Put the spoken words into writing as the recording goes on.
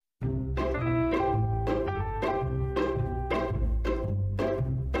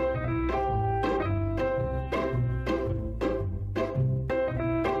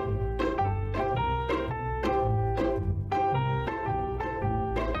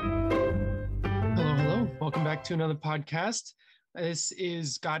back to another podcast. This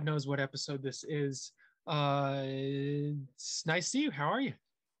is God knows what episode this is. It's nice to see you. How are you?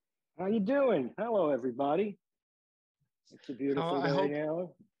 How you doing? Hello, everybody. It's a How beautiful I day hope now.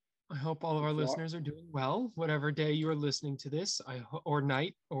 I hope all of In our Flor- listeners are doing well, whatever day you are listening to this. Or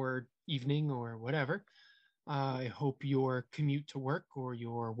night or evening or whatever. I hope your commute to work or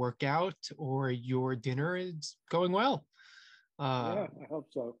your workout or your dinner is going well. yeah, Uh, I hope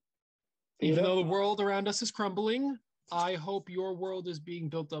so. Even Peter, though the world around us is crumbling, I hope your world is being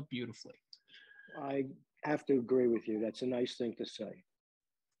built up beautifully. I have to agree with you. That's a nice thing to say.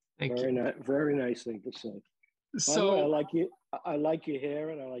 Thank you. Very nice thing to say. By the way, I So, like you. I like your hair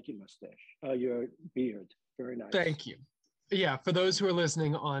and I like your mustache. Your beard. Very nice. thank you. Yeah, for those who are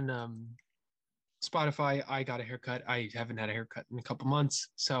listening on Spotify, I got a haircut. I haven't had a haircut in a couple months,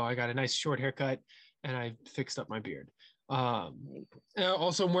 so I got a nice short haircut and I fixed up my beard.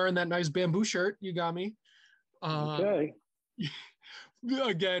 Also, I'm wearing that nice bamboo shirt you got me. Uh, Okay.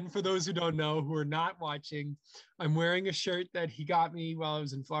 Again, for those who don't know, who are not watching, I'm wearing a shirt that he got me while I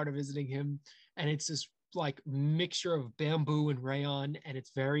was in Florida visiting him, and it's this like mixture of bamboo and rayon, and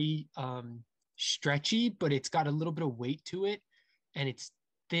it's very stretchy, but it's got a little bit of weight to it, and it's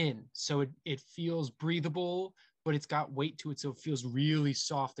thin, so it feels breathable, but it's got weight to it, so it feels really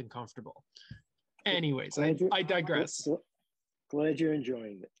soft and comfortable. Anyways, Glad you. I digress. Glad you're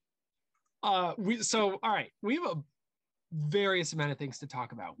enjoying it. All right, we have a various amount of things to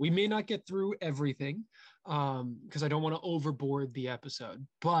talk about. We may not get through everything because I don't want to overboard the episode,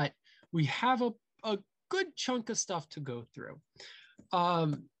 but we have a good chunk of stuff to go through.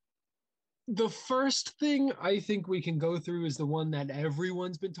 The first thing I think we can go through is the one that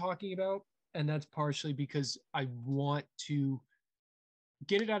everyone's been talking about, and that's partially because I want to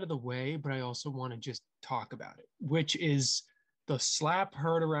get it out of the way, but I also want to just talk about it, which is the slap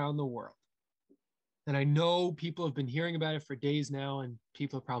heard around the world. And I know people have been hearing about it for days now, and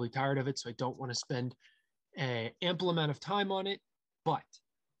people are probably tired of it. So I don't want to spend an ample amount of time on it. But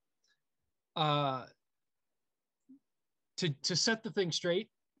to set the thing straight,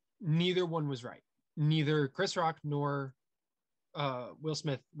 neither one was right. Neither Chris Rock nor Will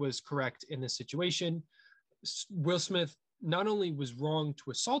Smith was correct in this situation. Will Smith not only was wrong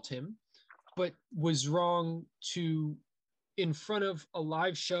to assault him, but was wrong to, in front of a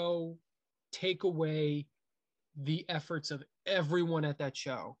live show, take away the efforts of everyone at that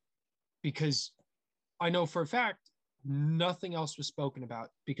show, because I know for a fact nothing else was spoken about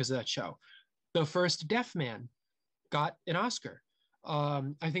because of that show. The first deaf man got an Oscar. I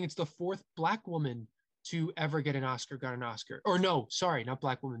think it's the fourth Black woman to ever get an Oscar got an Oscar. Or no, sorry, not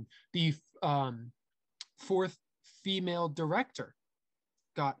Black woman. The fourth female director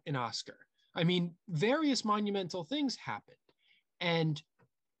got an Oscar. I mean, various monumental things happened. And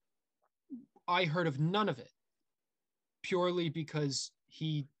I heard of none of it purely because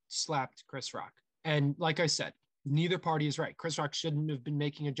he slapped Chris Rock. And like I said, neither party is right. Chris Rock shouldn't have been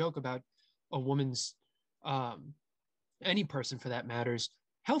making a joke about a woman's, any person for that matters,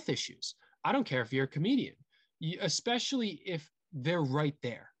 health issues. I don't care if you're a comedian, especially if they're right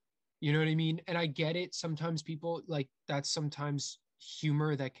there. You know what I mean? And I get it. Sometimes people like that's sometimes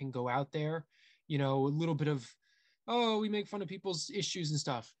humor that can go out there, a little bit of, oh, we make fun of people's issues and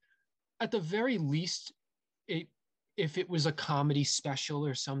stuff. At the very least, it if it was a comedy special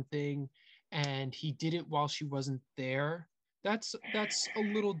or something and he did it while she wasn't there, that's a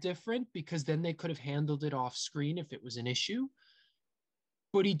little different because then they could have handled it off screen if it was an issue.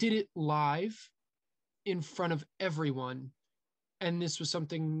 But he did it live in front of everyone, and this was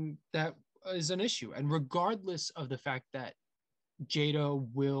something that is an issue. And regardless of the fact that Jada,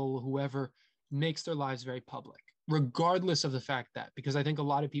 Will, whoever makes their lives very public, regardless of the fact that, because I think a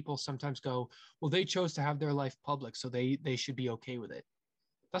lot of people sometimes go, well, they chose to have their life public, so they should be okay with it.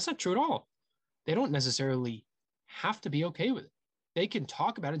 That's not true at all. They don't necessarily have to be okay with it. They can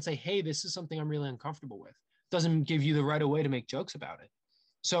talk about it and say, hey, this is something I'm really uncomfortable with. Doesn't give you the right of way to make jokes about it.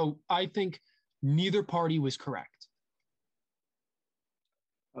 So I think neither party was correct.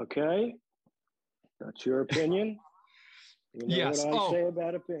 Okay. That's your opinion. You know Yes. what I say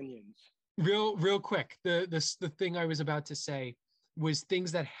about opinions. Real quick. The thing I was about to say was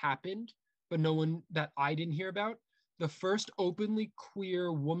things that happened, but no one that I didn't hear about. The first openly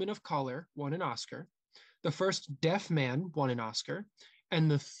queer woman of color won an Oscar. The first deaf man won an Oscar. And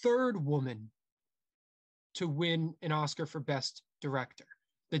the third woman to win an Oscar for Best Director.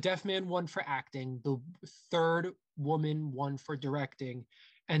 The deaf man won for acting. The third woman won for directing.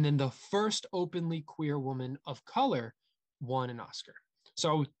 And then the first openly queer woman of color won an Oscar.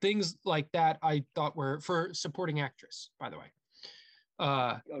 So things like that I thought were for supporting actress, by the way.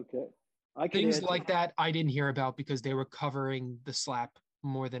 Okay. I could Things add like that I didn't hear about because they were covering the slap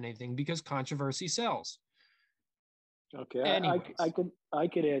more than anything because controversy sells. okay, Anyways, I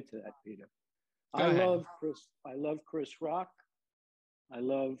could add to that, Peter. go ahead. I love Chris Rock. I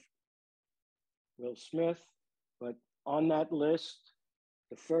love Will Smith, but on that list,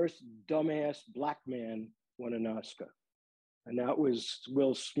 the first dumbass black man won an Oscar, and that was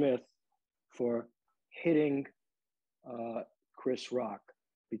Will Smith for hitting Chris Rock.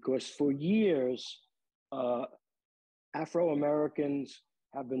 Because for years, uh, Afro Americans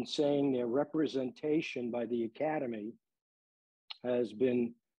have been saying their representation by the Academy has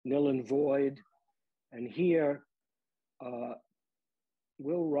been nil and void. And here, uh,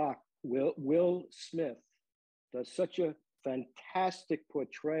 Will Smith does such a fantastic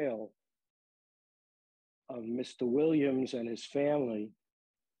portrayal of Mr. Williams and his family,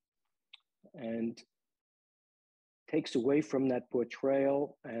 and takes away from that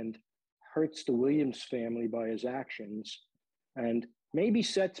portrayal and hurts the Williams family by his actions, and maybe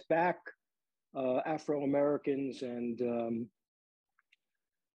sets back Afro Americans and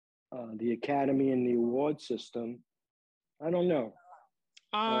the Academy and the award system. I don't know.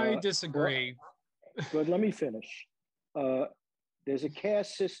 I disagree. But let me finish. There's a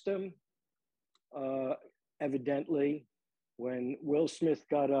caste system, evidently. When Will Smith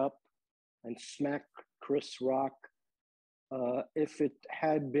got up and smacked Chris Rock, if it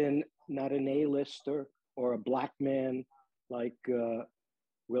had been not an A-lister or a black man like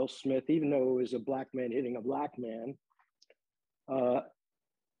Will Smith, even though it was a black man hitting a black man,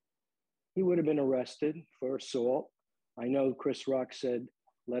 he would have been arrested for assault. I know Chris Rock said,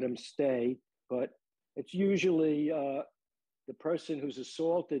 let him stay, but it's usually the person who's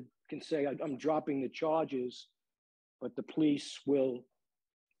assaulted can say, I'm dropping the charges, but the police will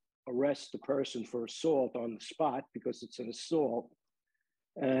arrest the person for assault on the spot because it's an assault.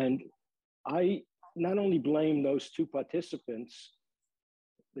 And I not only blame those two participants,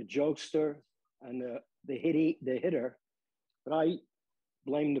 the jokester and the hitter, but I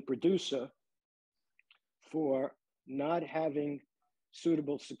blame the producer for not having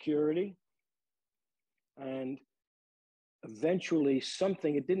suitable security, and eventually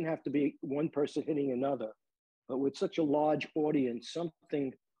something, it didn't have to be one person hitting another, but with such a large audience,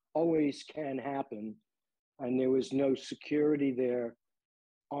 something always can happen. And there was no security there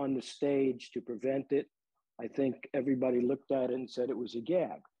on the stage to prevent it. I think everybody looked at it and said it was a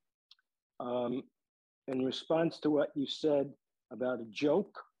gag. In response to what you said about a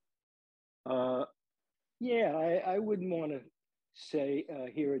joke, yeah, I wouldn't want to say,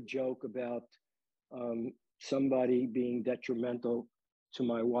 hear a joke about somebody being detrimental to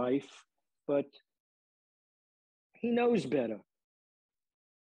my wife, but he knows better.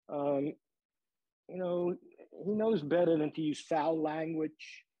 You know, he knows better than to use foul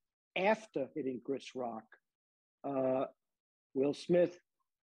language after hitting Chris Rock. Will Smith,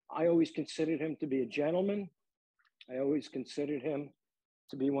 I always considered him to be a gentleman. I always considered him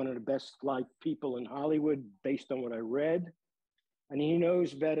to be one of the best liked people in Hollywood based on what I read. And he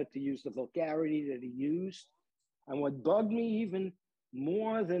knows better to use the vulgarity that he used. And what bugged me even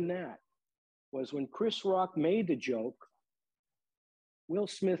more than that was when Chris Rock made the joke, Will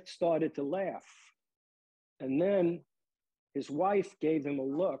Smith started to laugh. And then his wife gave him a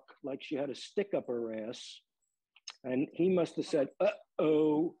look like she had a stick up her ass. And he must have said,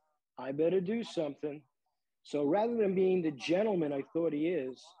 uh-oh, I better do something. So rather than being the gentleman I thought he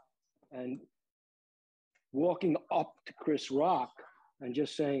is and walking up to Chris Rock and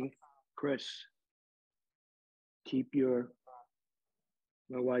just saying, Chris, keep my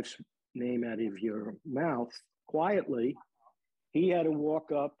wife's name out of your mouth quietly, he had to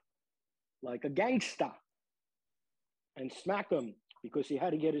walk up like a gangster and smack him because he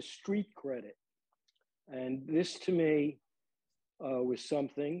had to get his street credit. And this to me was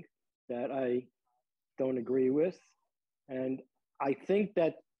something that I don't agree with. And I think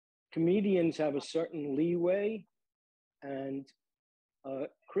that comedians have a certain leeway. And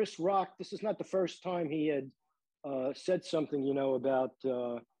Chris Rock, this is not the first time he had said something, you know, about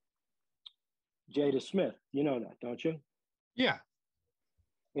Jada Smith. You know that, don't you? Yeah.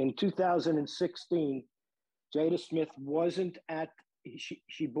 In 2016, Jada Smith wasn't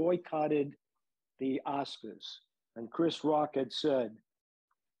she boycotted the Oscars. And Chris Rock had said,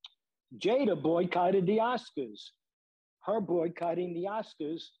 Jada boycotted the Oscars. Her boycotting the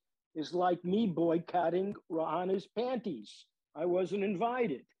Oscars is like me boycotting Rihanna's panties. I wasn't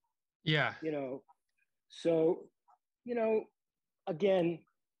invited. Yeah. You know, so, you know, again,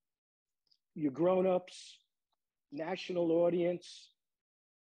 you're grown-ups, national audience,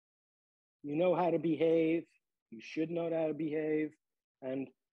 you know how to behave, you should know how to behave. And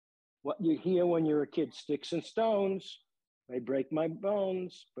what you hear when you're a kid, sticks and stones may break my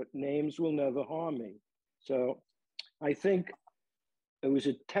bones, but names will never harm me. So I think it was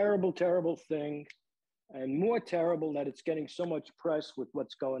a terrible, terrible thing, and more terrible that it's getting so much press with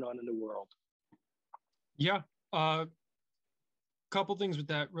what's going on in the world. Yeah. Couple things with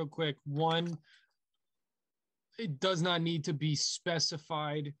that real quick. One, it does not need to be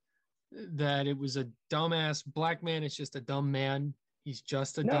specified that it was a dumbass black man. It's just a dumb man. He's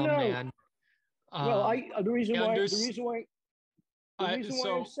just a dumb man. Well, the reason why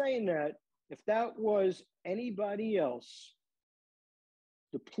I'm saying that, if that was anybody else,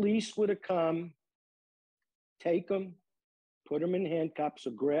 the police would have come, take him, put him in handcuffs,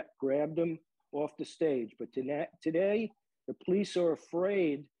 or grabbed him off the stage. But today, the police are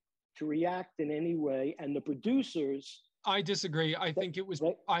afraid to react in any way, and the producers. I disagree. I think it was.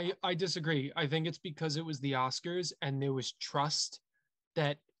 I disagree. I think it's because it was the Oscars, and there was trust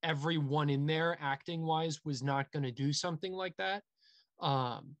that everyone in there, acting wise, was not going to do something like that.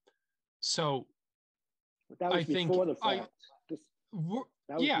 So that was before the fact.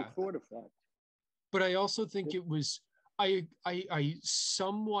 That was before the fact. But I also think it was. I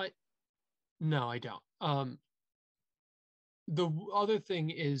somewhat. No, I don't. The other thing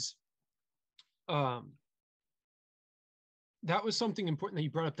is, that was something important that you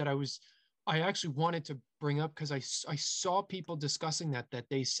brought up that I actually wanted to bring up, because I saw people discussing that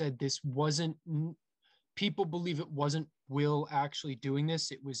they said this wasn't, people believe it wasn't Will actually doing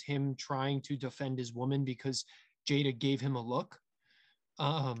this. It was him trying to defend his woman because Jada gave him a look,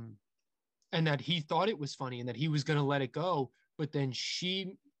 and that he thought it was funny and that he was going to let it go. But then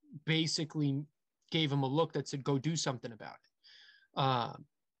she basically gave him a look that said, go do something about it.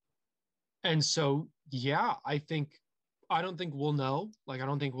 And so, yeah, I don't think we'll know. Like, I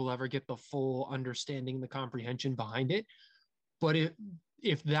don't think we'll ever get the full understanding, the comprehension behind it. But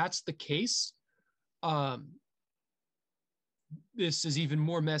if that's the case, this is even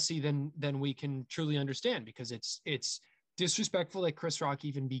more messy than we can truly understand, because it's disrespectful that Chris Rock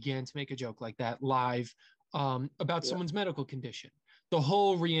even began to make a joke like that live about someone's medical condition. The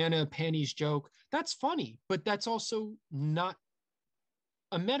whole Rihanna panties joke, that's funny, but that's also not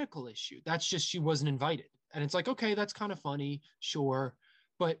a medical issue. That's just she wasn't invited. And it's like, okay, that's kind of funny, sure.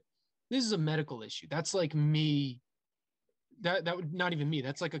 But this is a medical issue. That's like me. That would not even me.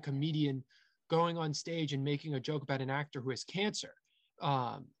 That's like a comedian going on stage and making a joke about an actor who has cancer,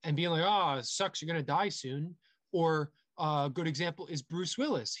 and being like, oh, it sucks, you're going to die soon. Or a good example is Bruce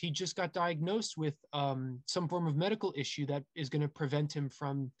Willis. He just got diagnosed with some form of medical issue that is going to prevent him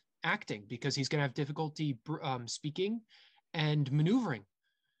from acting, because he's going to have difficulty speaking and maneuvering.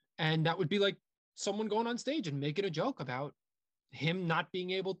 And that would be like someone going on stage and making a joke about him not being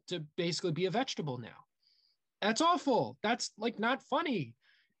able to basically be a vegetable now. That's awful. That's like not funny.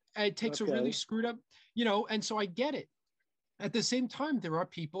 It takes a really screwed up, and so I get it. At the same time, there are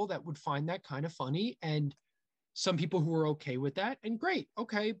people that would find that kind of funny, and some people who are okay with that, and great.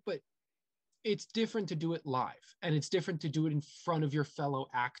 Okay. But it's different to do it live, and it's different to do it in front of your fellow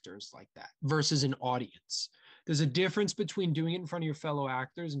actors like that versus an audience. There's a difference between doing it in front of your fellow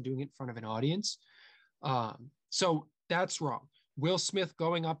actors and doing it in front of an audience. So that's wrong. Will Smith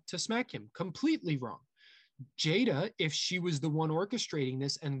going up to smack him, completely wrong. Jada, if she was the one orchestrating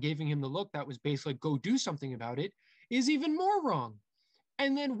this and giving him the look that was basically go do something about it, is even more wrong.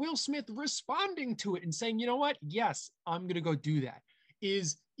 And then Will Smith responding to it and saying, you know what? Yes, I'm going to go do that,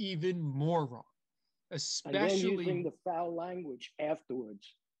 is even more wrong. Especially and then using the foul language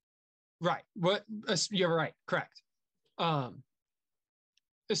afterwards. Right. What you're right. Correct.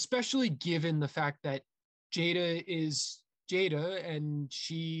 Especially given the fact that Jada is Jada and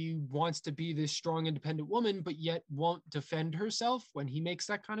she wants to be this strong, independent woman, but yet won't defend herself when he makes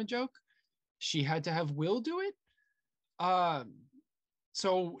that kind of joke. She had to have Will do it.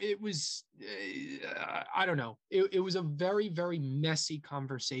 So it was, I don't know. It was a very, very messy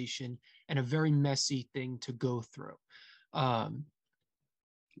conversation and a very messy thing to go through.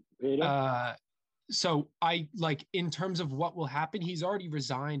 So I like, in terms of what will happen, he's already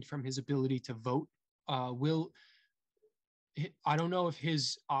resigned from his ability to vote. I don't know if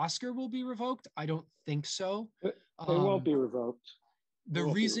his Oscar will be revoked. I don't think so. It won't be revoked. The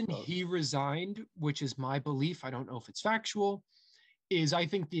reason he resigned, which is my belief, I don't know if it's factual, is I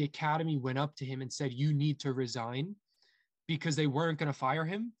think the Academy went up to him and said, you need to resign, because they weren't going to fire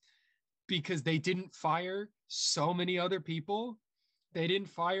him, because they didn't fire so many other people. They didn't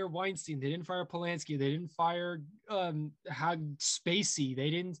fire Weinstein. They didn't fire Polanski. They didn't fire Spacey. They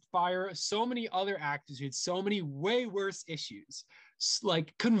didn't fire so many other actors who had so many way worse issues,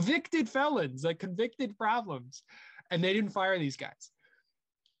 like convicted felons, like convicted problems. And they didn't fire these guys.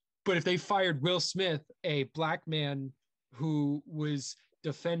 But if they fired Will Smith, a black man who was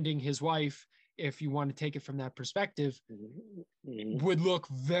defending his wife, if you want to take it from that perspective, would look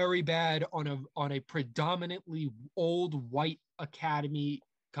very bad on a predominantly old white academy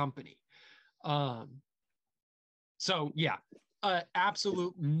company. So yeah,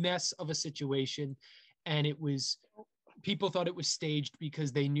 absolute mess of a situation. And it was, people thought it was staged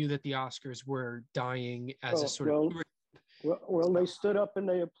because they knew that the Oscars were dying as a sort of. Well, they stood up and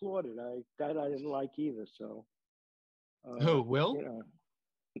they applauded. I didn't like either. So Who, Will? You know,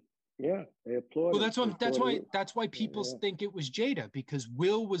 yeah, they applauded. Well, that's why people think it was Jada, because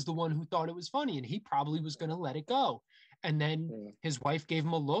Will was the one who thought it was funny, and he probably was going to let it go. And then his wife gave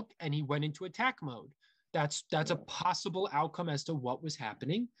him a look, and he went into attack mode. That's a possible outcome as to what was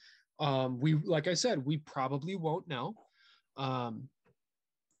happening. Like I said, we probably won't know,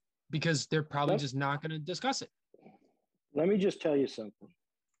 because they're probably just not going to discuss it. Let me just tell you something.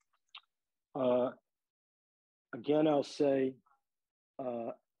 Again, I'll say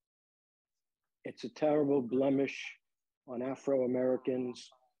it's a terrible blemish on Afro-Americans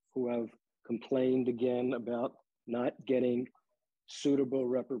who have complained again about not getting suitable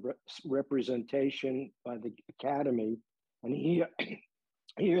representation by the Academy. And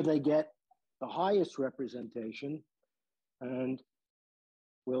here they get the highest representation, and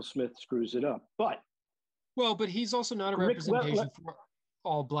Will Smith screws it up. But he's also not a representation for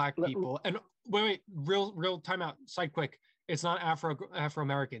all black people. And wait, real timeout, side quick. It's not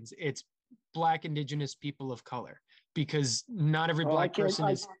Afro-Americans. It's Black Indigenous people of color, because not every black person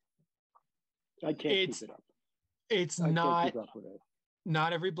is. I can't keep it up. It's not.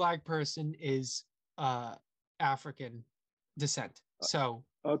 Not every black person is African descent. So.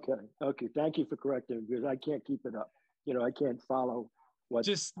 Okay. Thank you for correcting me, because I can't keep it up. I can't follow what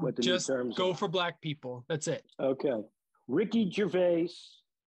the new terms go are. for black people. That's it. Okay. Ricky Gervais,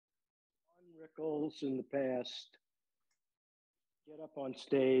 Don Rickles in the past, get up on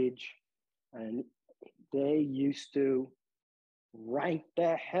stage, and they used to rank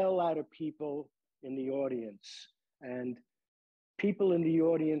the hell out of people in the audience. And people in the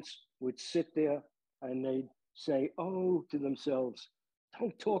audience would sit there and they'd say, to themselves,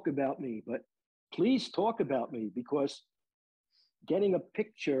 don't talk about me, but please talk about me, because getting a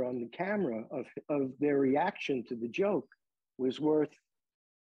picture on the camera of their reaction to the joke was worth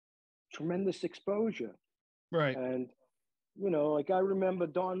tremendous exposure. Right. And, like I remember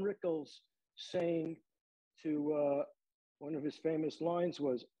Don Rickles saying to one of his famous lines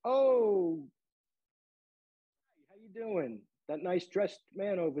was, "Oh, how you doing? That nice dressed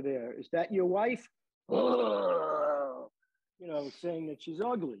man over there, is that your wife?" Saying that she's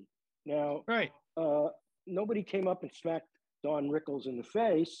ugly. Now, right. Nobody came up and smacked Don Rickles in the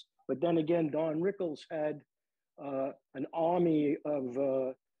face, but then again, Don Rickles had an army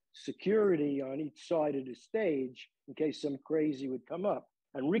of security on each side of the stage in case some crazy would come up.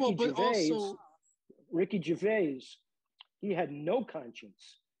 And Ricky Gervais, he had no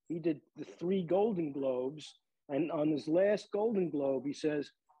conscience. He did the 3 Golden Globes, and on his last Golden Globe, he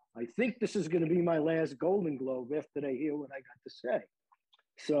says, "I think this is going to be my last Golden Globe after they hear what I got to say."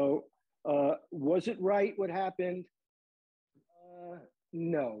 So was it right what happened?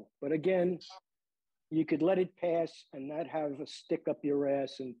 No. But again, you could let it pass and not have a stick up your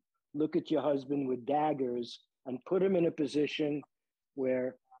ass and look at your husband with daggers and put him in a position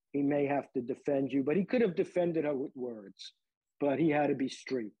where he may have to defend you. But he could have defended her with words, but he had to be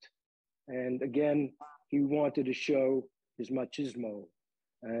street. And again, he wanted to show his machismo.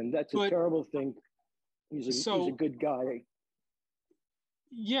 And that's a terrible thing. He's a good guy.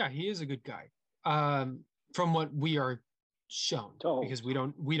 Yeah, he is a good guy. From what we are shown, because we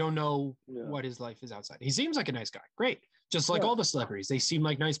don't know what his life is outside. He seems like a nice guy. Great. Just like all the celebrities, they seem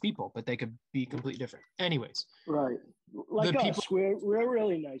like nice people, but they could be completely different. Anyways. Right. Like us, we're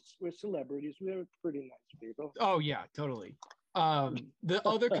really nice. We're celebrities. We're pretty nice people. Oh yeah, totally. The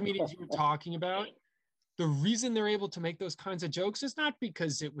other comedians you were talking about, the reason they're able to make those kinds of jokes is not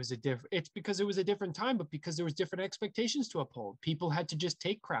because it's because it was a different time, but because there was different expectations to uphold. People had to just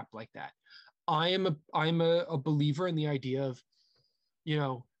take crap like that. I'm a believer in the idea of,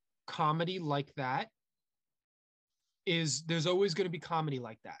 comedy like that there's always going to be comedy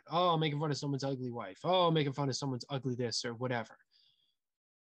like that. Oh, making fun of someone's ugly wife. Oh, making fun of someone's ugly this or whatever.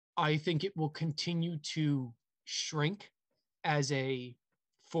 I think it will continue to shrink as a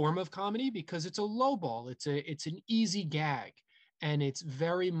form of comedy because it's a low ball. It's an easy gag, and it's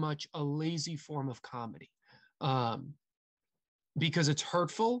very much a lazy form of comedy, because it's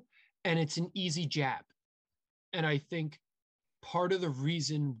hurtful and it's an easy jab. And I think part of the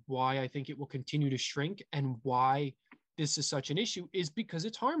reason why I think it will continue to shrink and why this is such an issue is because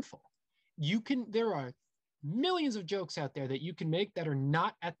it's harmful. There are millions of jokes out there that you can make that are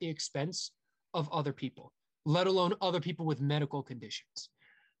not at the expense of other people, let alone other people with medical conditions.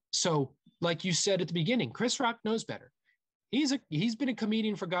 So, like you said at the beginning, Chris Rock knows better. He's been a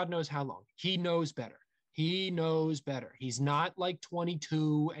comedian for God knows how long. He knows better. He knows better. He's not like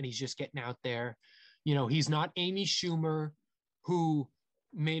 22 and he's just getting out there. You know, he's not Amy Schumer, who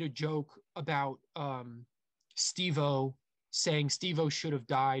made a joke about Steve-O, saying Steve-O should have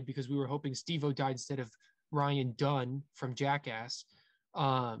died because we were hoping Steve-O died instead of Ryan Dunn from Jackass.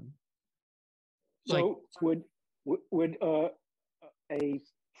 So would a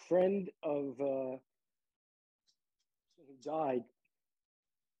friend of who died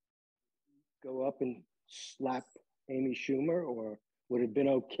go up and slap Amy Schumer, or would it have been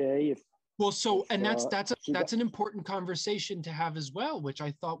okay if? Well, so and that's an important conversation to have as well, which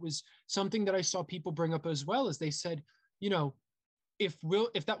I thought was something that I saw people bring up as well. As they said, you know, if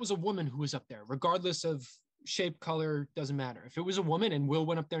that was a woman who was up there, regardless of shape, color, doesn't matter. If it was a woman and Will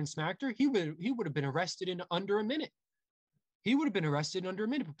went up there and smacked her, he would have been arrested in under a minute. He would have been arrested in under a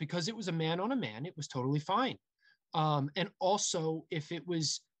minute, but because it was a man on a man, it was totally fine. And also, if it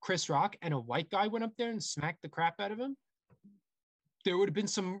was Chris Rock and a white guy went up there and smacked the crap out of him, there would have been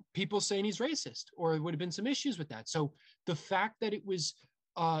some people saying he's racist, or it would have been some issues with that. So the fact that it was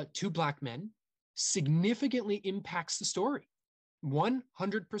two black men significantly impacts the story.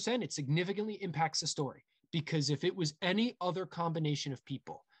 100%, it significantly impacts the story, because if it was any other combination of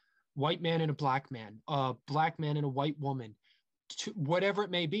people, white man and a black man and a white woman, whatever it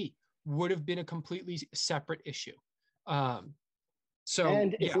may be, would have been a completely separate issue. So,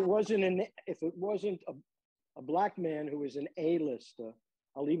 and if it wasn't a black man who was an A-lister,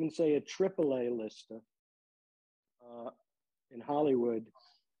 I'll even say a triple A-lister in Hollywood,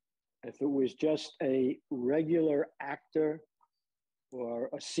 if it was just a regular actor or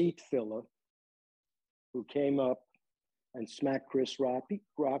a seat filler who came up and smacked Chris Rock,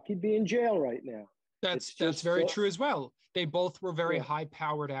 he'd be in jail right now. That's very true as well. They both were very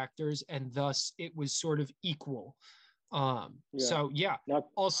high-powered actors, and thus it was sort of equal. So yeah.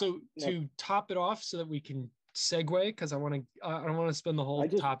 Also, to top it off, so that we can segue, because I don't want to spend the whole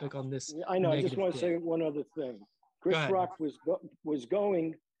topic on this. I know. I just want to say one other thing. Chris Rock was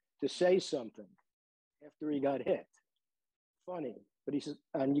going to say something after he got hit. Funny, but he said,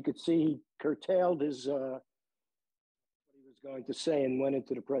 and you could see he curtailed his what he was going to say and went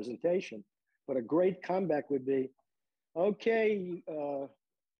into the presentation. But a great comeback would be, okay,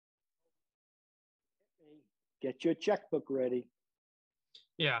 get your checkbook ready.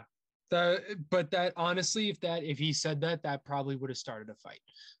 Yeah. But that honestly, if he said that probably would have started a fight.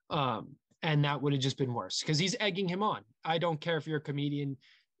 And that would have just been worse, because he's egging him on. I don't care if you're a comedian,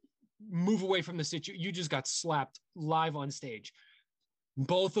 move away from the situation. You just got slapped live on stage.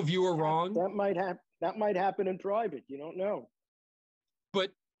 Both of you are wrong. That might happen in private. You don't know.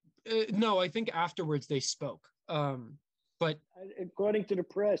 But no, I think afterwards they spoke. But according to the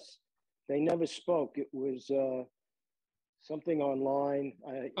press, they never spoke. It was something online.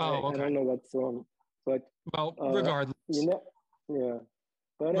 I don't know what from, but regardless. Yeah.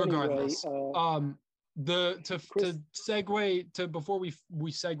 But regardless, anyway, to segue to, before we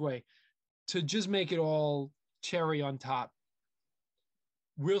segue, to just make it all cherry on top,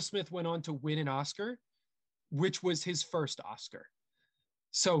 Will Smith went on to win an Oscar, which was his first Oscar.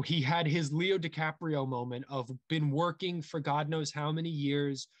 So he had his Leo DiCaprio moment of been working for God knows how many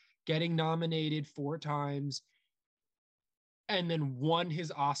years, getting nominated 4 times, and then won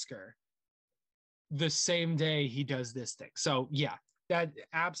his Oscar the same day he does this thing. So yeah, that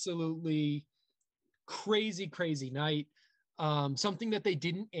absolutely crazy, crazy night. Something that they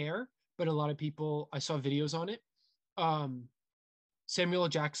didn't air, but a lot of people, I saw videos on it. Samuel L.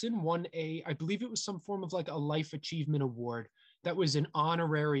 Jackson won I believe it was some form of like a life achievement award. That was an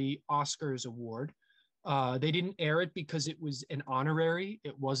honorary Oscars award. They didn't air it because it was an honorary.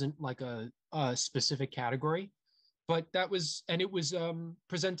 It wasn't like a specific category, but it was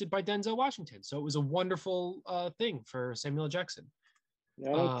presented by Denzel Washington. So it was a wonderful thing for Samuel L. Jackson.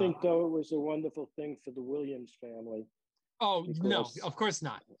 I don't think, though, it was a wonderful thing for the Williams family. Oh, no, of course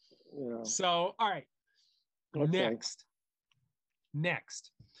not. Yeah. So, all right. Okay.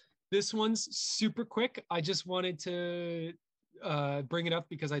 Next. This one's super quick. I just wanted to bring it up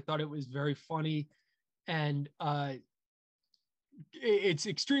because I thought it was very funny, and it's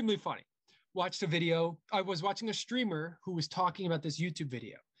extremely funny. Watched a video. I was watching a streamer who was talking about this YouTube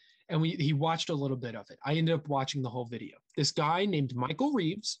video, and he watched a little bit of it. I ended up watching the whole video. This guy named Michael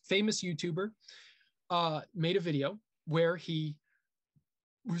Reeves, famous YouTuber, made a video where he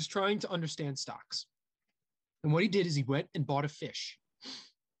was trying to understand stocks. And what he did is he went and bought a fish,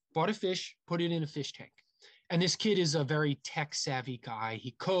 put it in a fish tank. And this kid is a very tech savvy guy.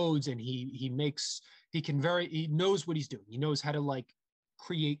 He codes and he knows what he's doing. He knows how to like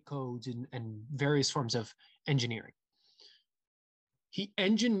create codes and various forms of engineering. He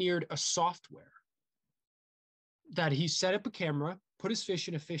engineered a software that he set up a camera, put his fish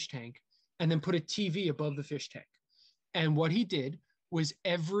in a fish tank, and then put a TV above the fish tank. And what he did was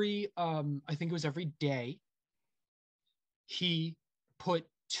I think it was every day, he put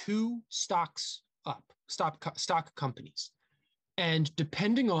two stocks up, stock companies. And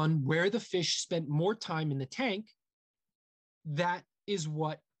depending on where the fish spent more time in the tank, that is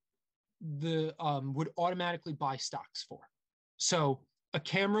what the would automatically buy stocks for. So a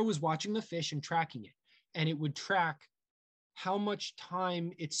camera was watching the fish and tracking it, and it would track how much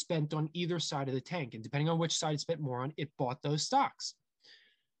time it spent on either side of the tank. And depending on which side it spent more on, it bought those stocks.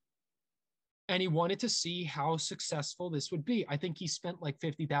 And he wanted to see how successful this would be. I think he spent like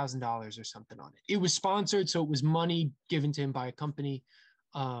 $50,000 or something on it. It was sponsored, so it was money given to him by a company,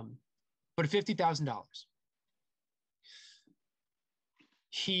 but $50,000.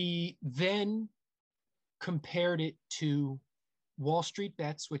 He then compared it to Wall Street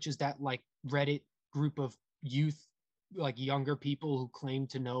Bets, which is that like Reddit group of youth, like younger people who claim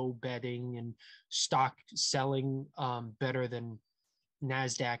to know betting and stock selling better than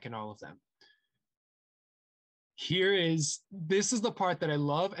NASDAQ and all of them. This is the part that I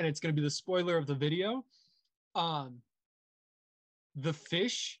love, and it's going to be the spoiler of the video. The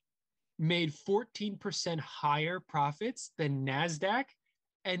fish made 14% higher profits than NASDAQ,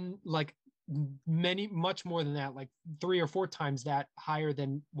 and like much more than that, like 3 or 4 times that higher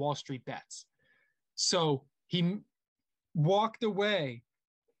than Wall Street Bets. So he walked away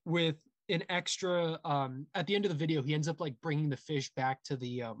with an extra, at the end of the video, he ends up like bringing the fish back to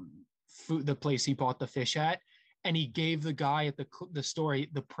the place he bought the fish at. And he gave the guy at the store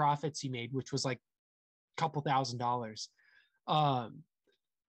the profits he made, which was like a couple $1,000s.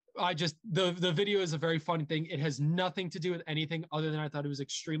 The video is a very funny thing. It has nothing to do with anything other than I thought it was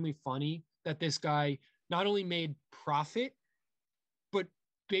extremely funny that this guy not only made profit, but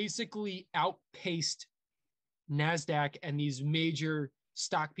basically outpaced NASDAQ and these major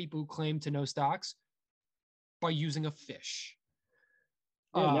stock people who claim to know stocks by using a fish.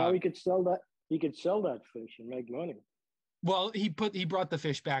 Yeah, now he could sell that. He could sell that fish and make money. Well, he brought the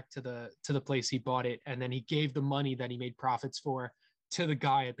fish back to the place he bought it, and then he gave the money that he made profits for to the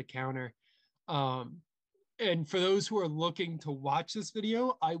guy at the counter. And for those who are looking to watch this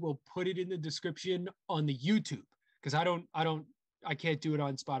video, I will put it in the description on the YouTube, because I can't do it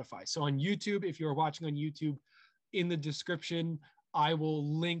on Spotify. So on YouTube, if you're watching on YouTube, in the description, I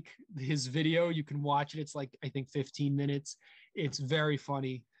will link his video. You can watch it. It's like, I think 15 minutes. It's very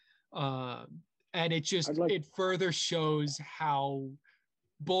funny. And it further shows how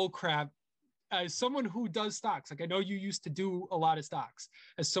bullcrap, as someone who does stocks, like I know you used to do a lot of stocks,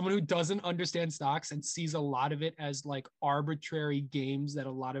 as someone who doesn't understand stocks and sees a lot of it as like arbitrary games that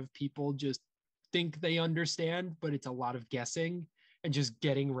a lot of people just think they understand, but it's a lot of guessing and just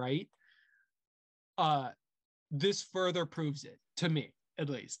getting right. This further proves it, to me at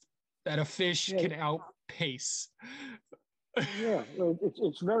least, that a fish can outpace. Yeah, well,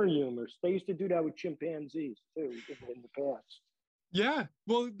 it's very humorous. They used to do that with chimpanzees too in the past. Yeah,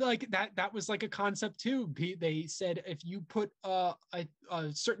 well, like that was like a concept too. They said if you put a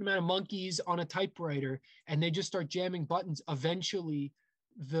certain amount of monkeys on a typewriter and they just start jamming buttons, eventually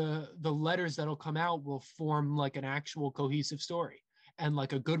the letters that'll come out will form like an actual cohesive story and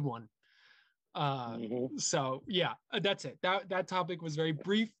like a good one. So yeah, that's it. That topic was very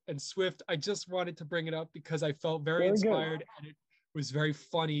brief and swift. I just wanted to bring it up because I felt very inspired and it was very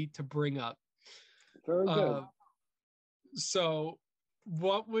funny to bring up. Very good. So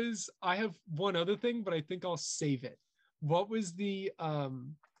I have one other thing, but I think I'll save it. What was that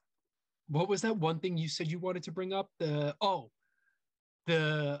one thing you said you wanted to bring up? The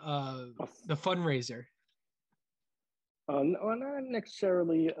fundraiser. No, not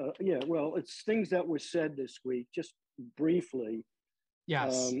necessarily. Yeah, well, it's things that were said this week, just briefly.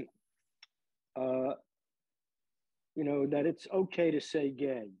 Yes. That it's okay to say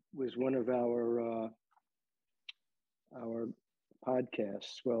gay was one of our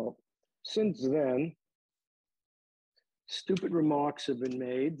podcasts. Well, since then, stupid remarks have been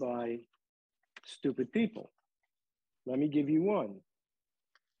made by stupid people. Let me give you one.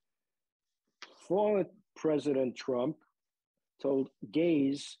 Former President Trump told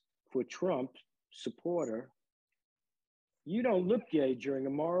gays for Trump supporter, "You don't look gay," during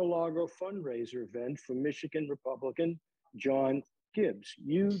a Mar-a-Lago fundraiser event for Michigan Republican John Gibbs.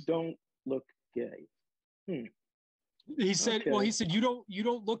 You don't look gay. Hmm. He said, well, Okay. he said, you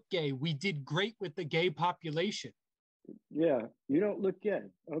don't look gay. We did great with the gay population. Yeah, you don't look gay.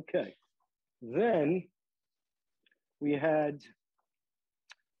 Okay. Then we had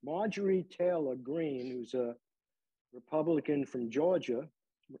Marjorie Taylor Greene, who's a Republican from Georgia,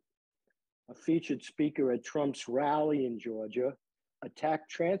 a featured speaker at Trump's rally in Georgia, attacked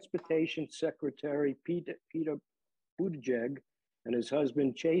Transportation Secretary Peter Buttigieg and his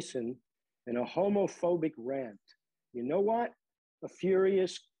husband Jason in a homophobic rant. You know what? A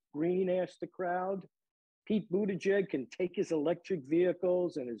furious Green asked the crowd. Pete Buttigieg can take his electric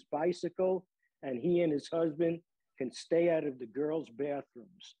vehicles and his bicycle, and he and his husband can stay out of the girls'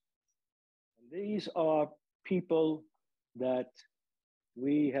 bathrooms. And these are people that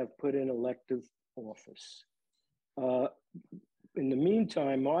we have put in elective office. In the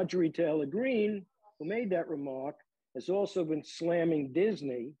meantime, Marjorie Taylor Greene, who made that remark, has also been slamming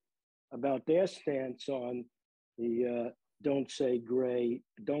Disney about their stance on the don't say gay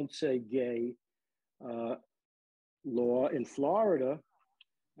law in Florida.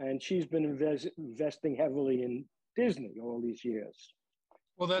 And she's been investing heavily in Disney all these years.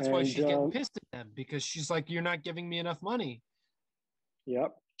 Well, that's why she's getting pissed at them, because she's like, you're not giving me enough money.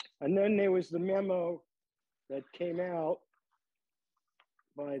 Yep. And then there was the memo that came out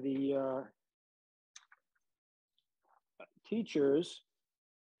by the teachers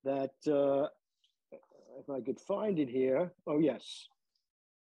that, if I could find it here, oh yes.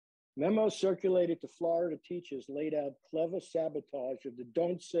 Memo circulated to Florida teachers laid out clever sabotage of the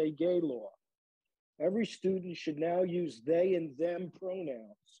don't say gay law. Every student should now use they and them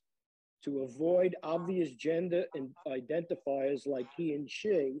pronouns to avoid obvious gender identifiers like he and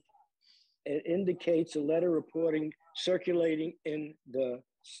she. It indicates a letter reporting circulating in the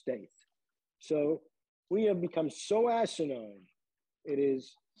state. So we have become so asinine. It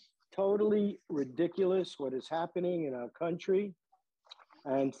is totally ridiculous what is happening in our country.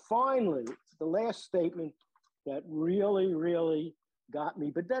 And finally, the last statement that really, really got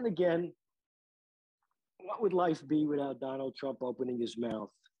me, but then again, what would life be without Donald Trump opening his mouth?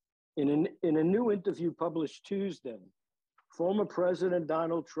 In a new interview published Tuesday, former President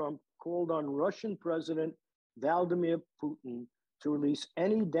Donald Trump called on Russian President Vladimir Putin to release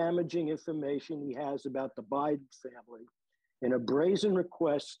any damaging information he has about the Biden family in a brazen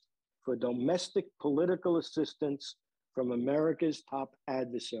request for domestic political assistance from America's top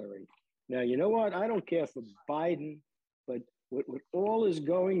adversary. Now, you know what? I don't care for Biden, but what all is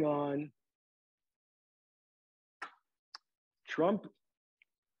going on, Trump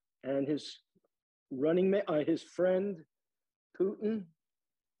and his his friend Putin,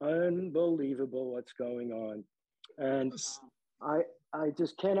 unbelievable what's going on. And I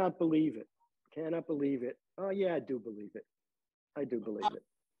just cannot believe it. Cannot believe it. Oh yeah, I do believe it. I do believe it.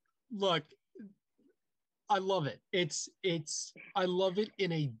 Look, I love it. I love it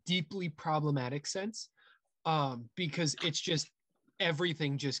in a deeply problematic sense, because it's just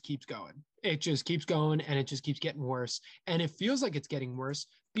everything just keeps going. It just keeps going and it just keeps getting worse. And it feels like it's getting worse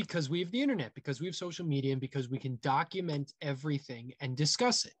because we have the internet, because we have social media, and because we can document everything and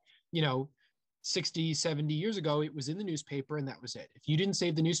discuss it. You know, 60, 70 years ago, it was in the newspaper and that was it. If you didn't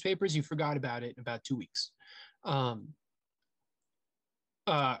save the newspapers, you forgot about it in about 2 weeks.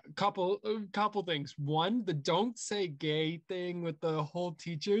 Couple things. One, the don't say gay thing with the whole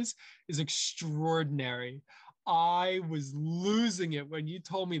teachers is extraordinary. I was losing it when you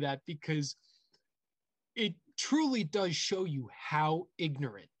told me that, because it truly does show you how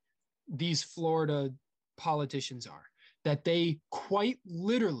ignorant these Florida politicians are, that they quite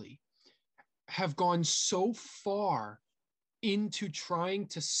literally have gone so far into trying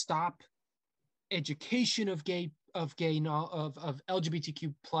to stop education of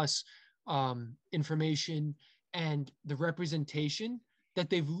LGBTQ plus information and the representation, that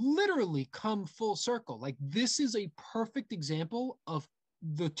they've literally come full circle. Like, this is a perfect example of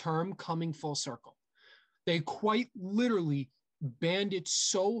the term coming full circle. They quite literally banned it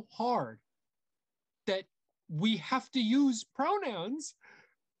so hard that we have to use pronouns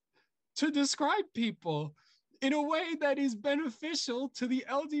to describe people in a way that is beneficial to the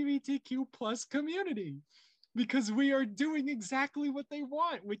LGBTQ plus community, because we are doing exactly what they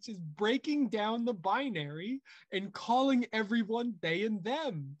want, which is breaking down the binary and calling everyone they and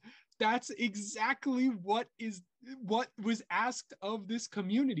them. That's exactly what was asked of this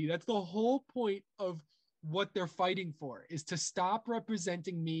community. That's the whole point of what they're fighting for, is to stop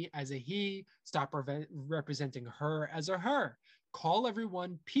representing me as a he, stop representing her as a her. Call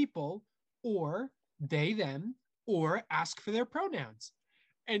everyone people, or they, them, or ask for their pronouns.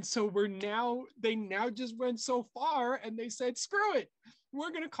 And so they now just went so far and they said, screw it.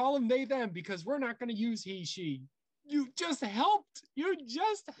 we're going to call them they, them because we're not going to use he, she. You just helped. You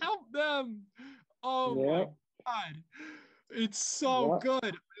just helped them. Oh Yeah. my God. It's so Yeah.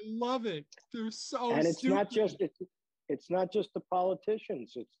 good. I love it. They're so And stupid. it's not just the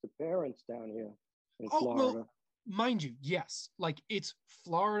politicians, it's the parents down here in Oh, well, Florida. mind you, yes, like it's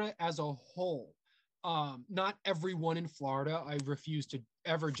Florida as a whole. Not everyone in Florida. I refuse to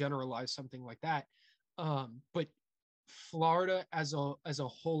ever generalize something like that. But Florida as a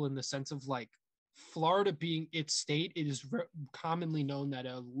whole, in the sense of like Florida being its state, it is commonly known that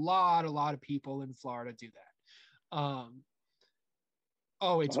a lot of people in Florida do that.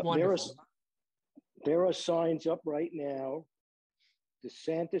 Oh, it's wonderful. There are signs up right now: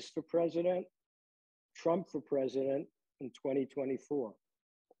 DeSantis for president, Trump for president in 2024,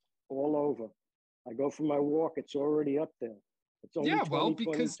 all over. I go for my walk; it's already up there. It's only Yeah, well,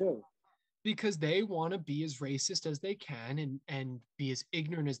 2022. because they want to be as racist as they can and be as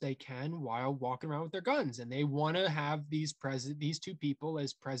ignorant as they can while walking around with their guns, and they want to have these two people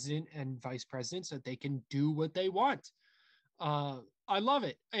as president and vice president so that they can do what they want. I love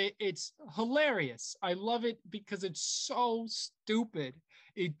it. It's hilarious. I love it because it's so stupid.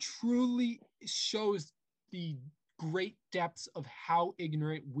 It truly shows the great depths of how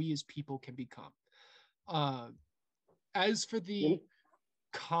ignorant we as people can become. uh as for the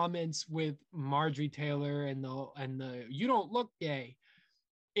comments with Marjorie Taylor and the you don't look gay,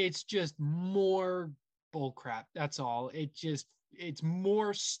 it's just more bullcrap. That's all. It's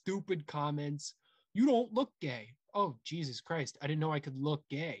more stupid comments. You don't look gay. Oh, Jesus Christ. I didn't know I could look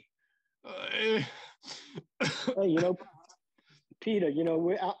gay. Hey, Peter,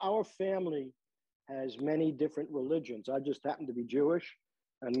 our family has many different religions. I just happen to be Jewish,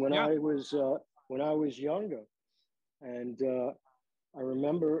 and when yeah. I was younger, and I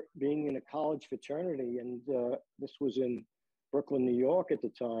remember being in a college fraternity, and this was in Brooklyn, New York at the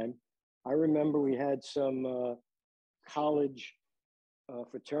time. I remember we had some college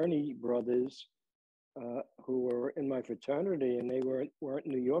fraternity brothers who were in my fraternity, and they weren't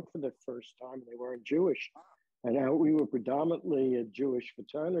in New York for the first time. They weren't Jewish, and we were predominantly a Jewish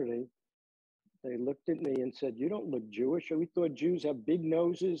fraternity. They looked at me and said, "You don't look Jewish." We thought Jews have big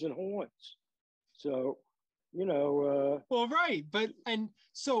noses and horns. So, well, right. But, and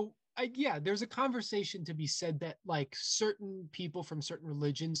so, yeah, there's a conversation to be said that like certain people from certain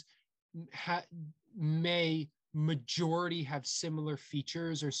religions may majority have similar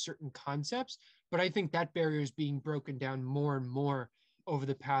features or certain concepts, but I think that barrier is being broken down more and more over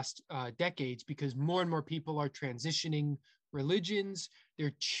the past decades, because more and more people are transitioning religions.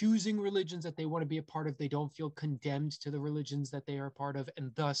 They're choosing religions that they want to be a part of. They don't feel condemned to the religions that they are a part of,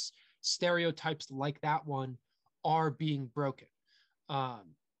 and thus stereotypes like that one are being broken.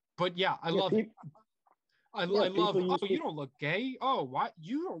 But yeah, I love it. I love, oh, you don't look gay. Oh, what?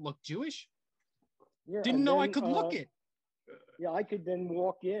 You don't look Jewish? Yeah, didn't know I could look it. Yeah, I could then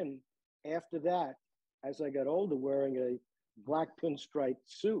walk in after that, as I got older, wearing a black pinstripe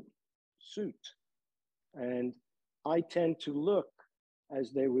suit. And I tend to look,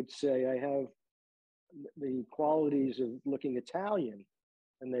 as they would say, I have the qualities of looking Italian.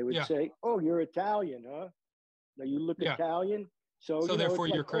 And they would say, "Oh, you're Italian, huh? Now you look Italian." So therefore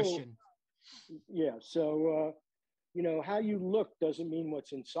you're Christian. Yeah. So, how you look doesn't mean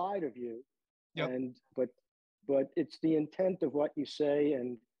what's inside of you. Yep. But it's the intent of what you say.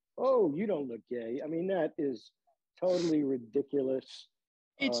 And, "Oh, you don't look gay." I mean, that is totally ridiculous.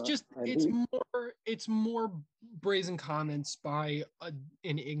 It's more brazen comments by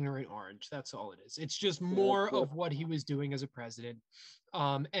an ignorant orange. That's all it is. It's just more of what he was doing as a president,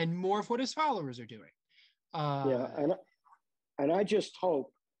 and more of what his followers are doing. And I just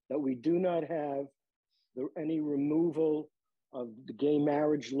hope that we do not have any removal of the gay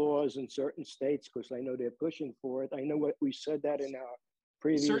marriage laws in certain states, because I know they're pushing for it. I know what we said that in our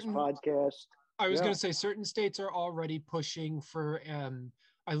previous podcast. I was going to say certain states are already pushing for.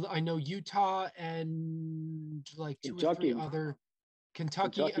 I know Utah and like two or three other,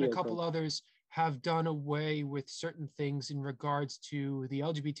 Kentucky and a couple others have done away with certain things in regards to the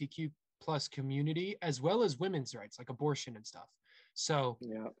LGBTQ plus community, as well as women's rights, like abortion and stuff. So,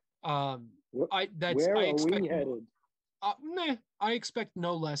 where are we headed? I expect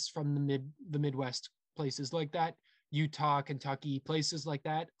no less from the Midwest, places like that, Utah, Kentucky, places like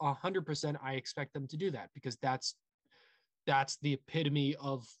that. 100%, I expect them to do that, because that's the epitome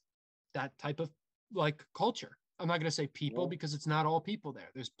of that type of like culture. I'm not going to say people, because it's not all people there.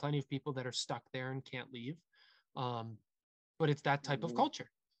 There's plenty of people that are stuck there and can't leave. But it's that type of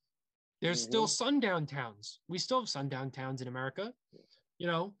culture. There's still sundown towns. We still have sundown towns in America,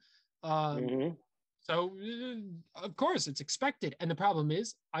 So, of course, it's expected. And the problem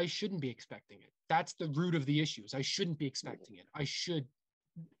is, I shouldn't be expecting it. That's the root of the issues. I shouldn't be expecting it. I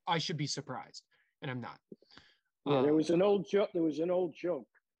should be surprised, and I'm not. Yeah, there was an old joke. There was an old joke.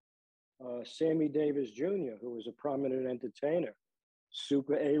 Sammy Davis Jr., who was a prominent entertainer,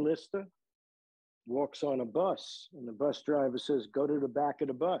 super A-lister, walks on a bus, and the bus driver says, "Go to the back of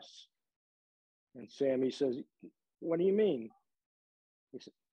the bus." And Sammy says, "What do you mean?" He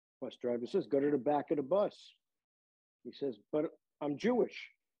said, bus driver says, "Go to the back of the bus." He says, "But I'm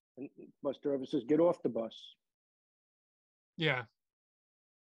Jewish." And bus driver says, "Get off the bus." Yeah.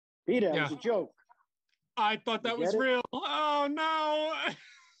 Peter, that was a joke. I thought that was real. Oh, no.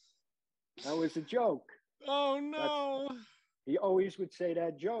 That was a joke. Oh, no. He always would say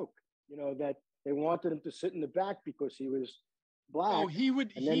that joke, that they wanted him to sit in the back because he was black. Oh, he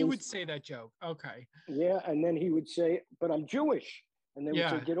would say that joke. Okay. Yeah, and then he would say, "But I'm Jewish." And they would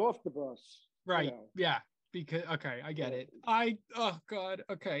say, "Get off the bus." Right. Yeah. Because okay, I get it. Oh God.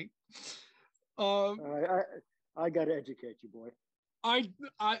 Okay. I gotta educate you, boy. I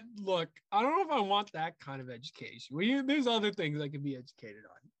look, I don't know if I want that kind of education. There's other things I can be educated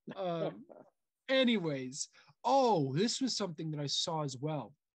on. Anyways, this was something that I saw as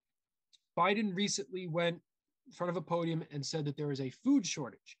well. Biden recently went in front of a podium and said that there is a food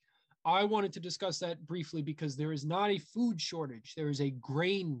shortage. I wanted to discuss that briefly because there is not a food shortage. There is a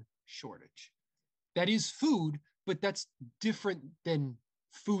grain shortage. That is food, but that's different than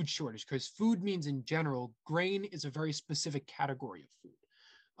food shortage because food means in general, grain is a very specific category of food.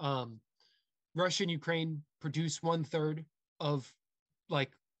 Russia and Ukraine produce 1/3 of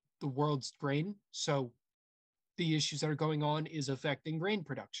like the world's grain. So the issues that are going on is affecting grain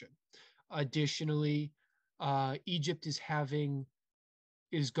production. Additionally, Egypt is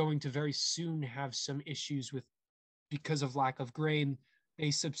going to very soon have some issues because of lack of grain. They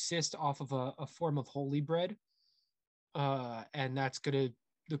subsist off of a form of holy bread. And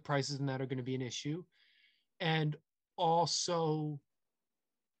the prices in that are going to be an issue. And also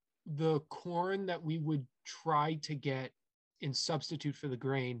the corn that we would try to get in substitute for the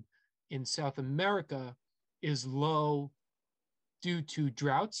grain in South America is low due to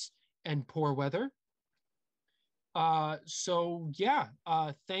droughts and poor weather.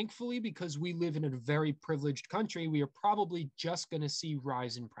 Thankfully, because we live in a very privileged country, we are probably just going to see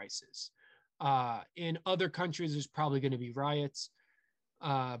rise in prices. In other countries, there's probably going to be riots.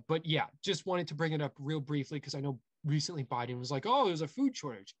 But yeah, just wanted to bring it up real briefly because I know recently Biden was like, "Oh, there's a food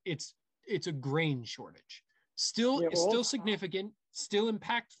shortage." It's a grain shortage. It's still significant, still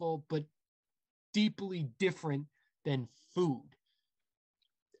impactful, but deeply different than food.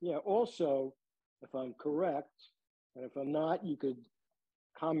 Yeah. Also, if I'm correct, and if I'm not, you could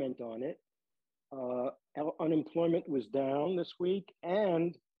comment on it. Unemployment was down this week,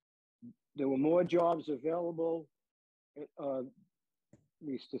 and there were more jobs available.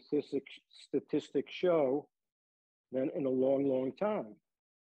 The statistics show than in a long, long time.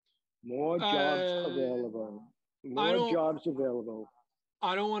 More jobs available.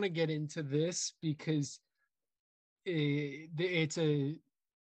 I don't want to get into this because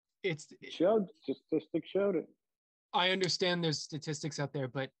statistics showed it. I understand there's statistics out there,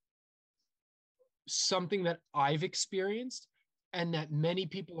 but something that I've experienced and that many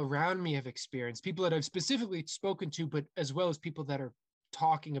people around me have experienced, people that I've specifically spoken to, but as well as people that are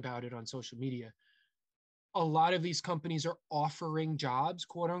talking about it on social media, a lot of these companies are offering jobs,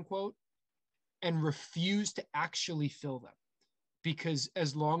 quote unquote, and refuse to actually fill them. Because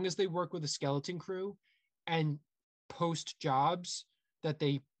as long as they work with a skeleton crew and post jobs that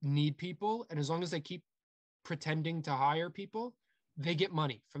they need people, and as long as they keep pretending to hire people, they get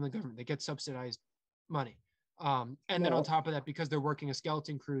money from the government. They get subsidized money. Then on top of that, because they're working a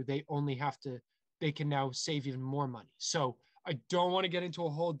skeleton crew, they can now save even more money. So I don't want to get into a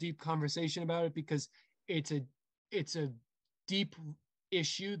whole deep conversation about it because it's a deep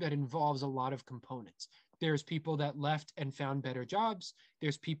issue that involves a lot of components. There's people that left and found better jobs.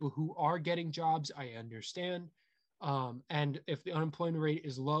 There's people who are getting jobs. I understand. And if the unemployment rate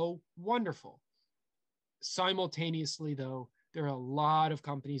is low, wonderful. Simultaneously, though, there are a lot of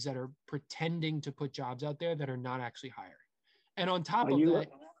companies that are pretending to put jobs out there that are not actually hiring. And on top of that,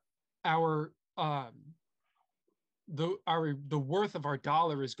 the worth of our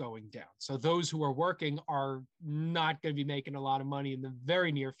dollar is going down. So those who are working are not going to be making a lot of money in the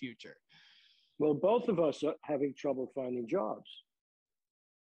very near future. Well, both of us are having trouble finding jobs.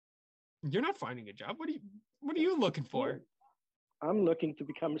 You're not finding a job. What are you looking for? I'm looking to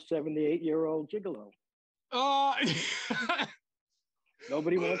become a 78-year-old gigolo.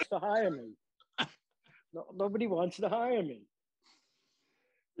 Nobody wants to hire me. Nobody wants to hire me.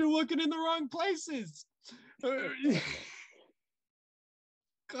 You're looking in the wrong places.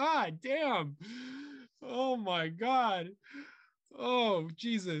 God damn. Oh my God. Oh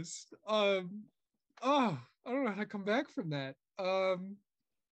Jesus. Oh, I don't know how to come back from that.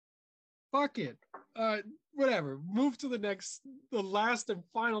 Fuck it. Whatever. Move to the last and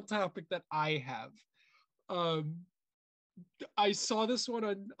final topic that I have. I saw this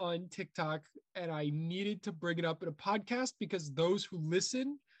one on TikTok and I needed to bring it up in a podcast because those who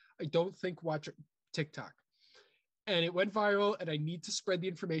listen, I don't think watch TikTok. And it went viral and I need to spread the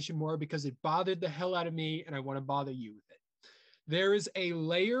information more because it bothered the hell out of me and I want to bother you with it. There is a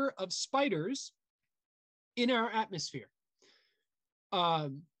layer of spiders in our atmosphere.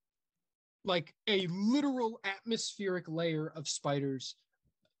 Like a literal atmospheric layer of spiders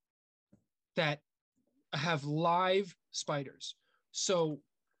that have live spiders. So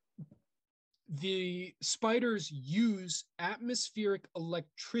the spiders use atmospheric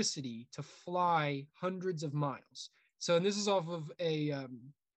electricity to fly hundreds of miles. So, and this is off of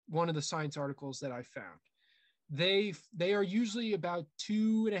one of the science articles that I found. They are usually about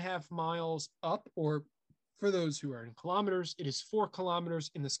 2.5 miles up, or for those who are in kilometers, it is 4 kilometers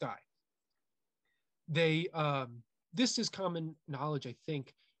in the sky. This is common knowledge, I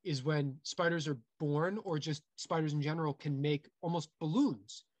think, is when spiders are born, or just spiders in general can make almost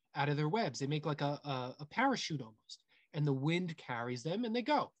balloons out of their webs. They make like a parachute almost, and the wind carries them and they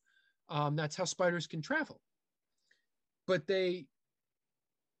go. That's how spiders can travel. But they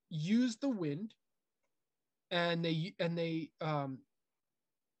use the wind, and the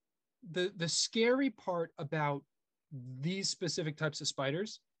scary part about these specific types of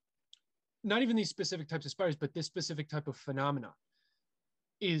spiders, not even these specific types of spiders, but this specific type of phenomenon,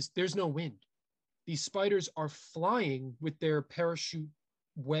 is there's no wind. These spiders are flying with their parachute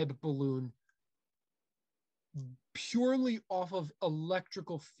web balloon purely off of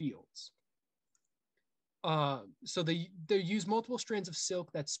electrical fields. So they use multiple strands of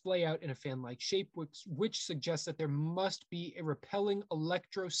silk that splay out in a fan-like shape, which suggests that there must be a repelling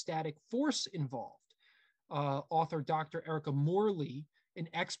electrostatic force involved. Author Dr. Erica Morley, an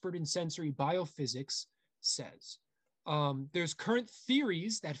expert in sensory biophysics, says. There's current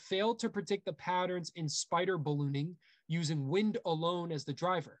theories that fail to predict the patterns in spider ballooning using wind alone as the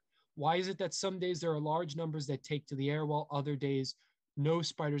driver. Why is it that some days there are large numbers that take to the air, while other days no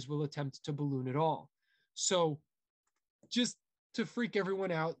spiders will attempt to balloon at all? So just to freak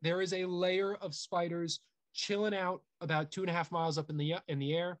everyone out, there is a layer of spiders chilling out about 2.5 miles up in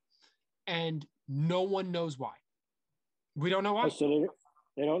the air, and no one knows why. We don't know why. So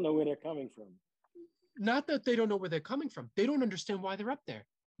they don't know where they're coming from. Not that they don't know where they're coming from. They don't understand why they're up there.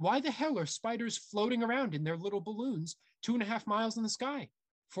 Why the hell are spiders floating around in their little balloons 2.5 miles in the sky?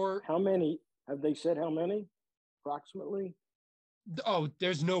 For how many? Have they said how many? Approximately? Oh,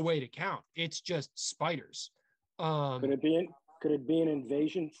 there's no way to count. It's just spiders. Could it be an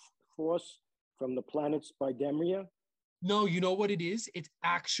invasion force from the planet Spidemria? No, you know what it is? It's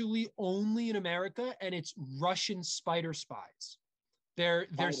actually only in America, and it's Russian spider spies. They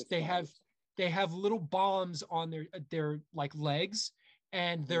have little bombs on their like legs,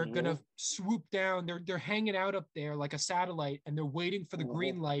 and they're gonna swoop down. They're hanging out up there like a satellite, and they're waiting for the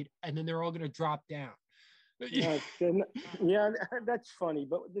green light, and then they're all gonna drop down. Yeah, that's funny,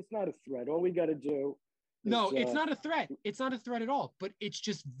 but it's not a threat. All we got to do. No, it's not a threat. It's not a threat at all. But it's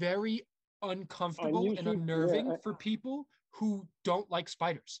just very uncomfortable and unnerving for people who don't like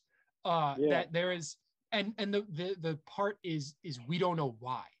spiders. That there is, and the part is we don't know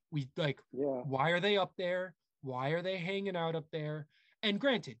why. We why are they up there? Why are they hanging out up there? And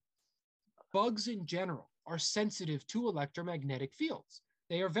granted, bugs in general are sensitive to electromagnetic fields.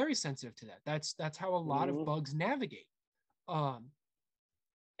 They are very sensitive to that. That's how a lot of bugs navigate. And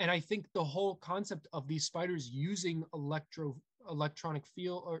I think the whole concept of these spiders using electronic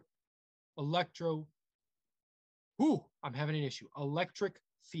field or I'm having an issue. Electric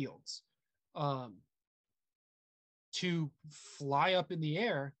fields to fly up in the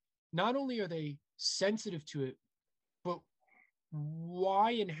air. Not only are they sensitive to it, but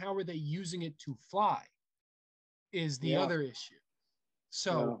why and how are they using it to fly is the other issue.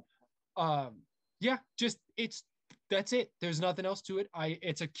 So, that's it. There's nothing else to it.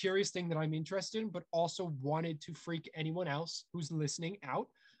 It's a curious thing that I'm interested in, but also wanted to freak anyone else who's listening out.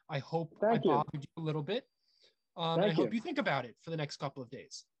 I hope I bothered you a little bit. I hope you think about it for the next couple of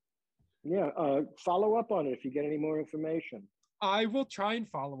days. Yeah. Follow up on it if you get any more information. I will try and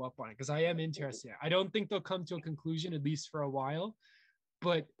follow up on it because I am interested. I don't think they'll come to a conclusion, at least for a while,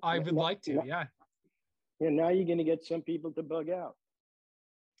 but I would like to. Yeah. Now you're going to get some people to bug out.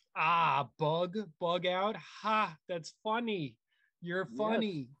 Bug out. Ha, that's funny. You're Yes,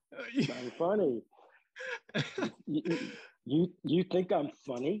 funny. I'm funny. You think I'm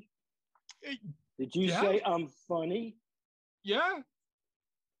funny? Did you Yeah, say I'm funny? yeah,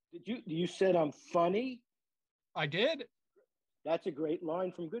 You said I'm funny? I did. That's a great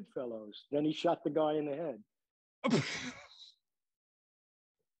line from Goodfellas. Then he shot the guy in the head.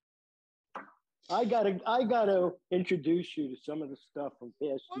 I gotta introduce you to some of the stuff from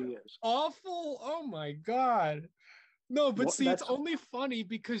past What years. awful. Oh my God. No, but What, see, it's that's only funny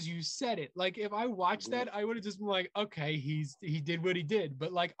because you said it. Like if I watched that, I would have just been like, okay, he did what he did.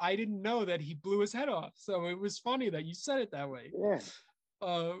 But like I didn't know that he blew his head off. So it was funny that you said it that way. yeah.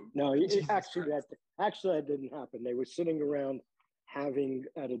 Uh No, Jesus Christ. actually that didn't happen. They were sitting around having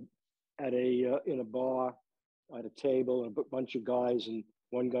at a in a bar at a table, and a bunch of guys, and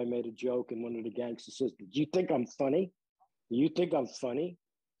one guy made a joke, and one of the gangsters says, "Did you think I'm funny? Do you think I'm funny?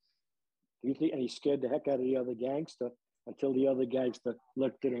 Do you think?" And he scared the heck out of the other gangster until the other gangster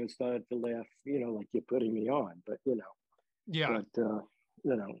looked at him and started to laugh. Like you're putting me on, Yeah. but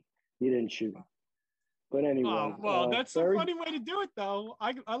he didn't shoot him. But anyway, Oh, well, that's a very funny way to do it though.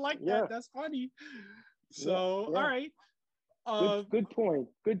 I like that. yeah, That's funny. yeah, So, all yeah. right. Good, Uh good point.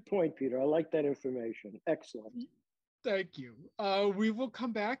 Good point, Peter. I like that information. Excellent. Thank you. We will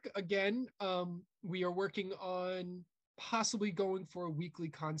come back again. We are working on possibly going for a weekly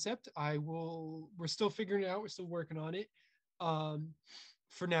concept. We're still figuring it out. We're still working on it. Um,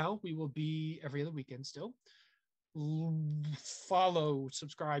 for now, we will be every other weekend still. Follow,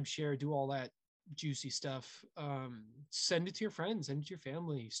 subscribe, share, do all that juicy stuff. Send it to your friends, send it to your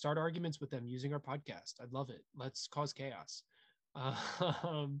family, start arguments with them using our podcast. I'd love it. Let's cause chaos.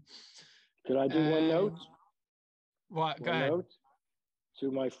 Um, Could I do one and note? what? Go One ahead. note to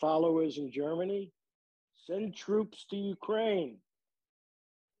my followers in Germany: send troops to Ukraine.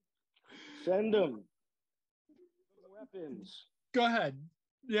 Send them weapons. Go ahead.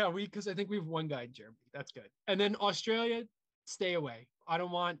 Yeah, because I think we have one guy in Germany. That's good. And then Australia, stay away. I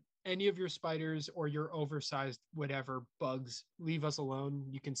don't want any of your spiders or your oversized whatever bugs. Leave us alone.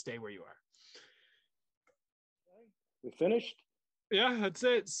 You can stay where you are. We finished. Yeah, that's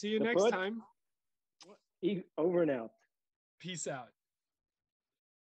it. See you next Kaput. time. Over and out. Peace out.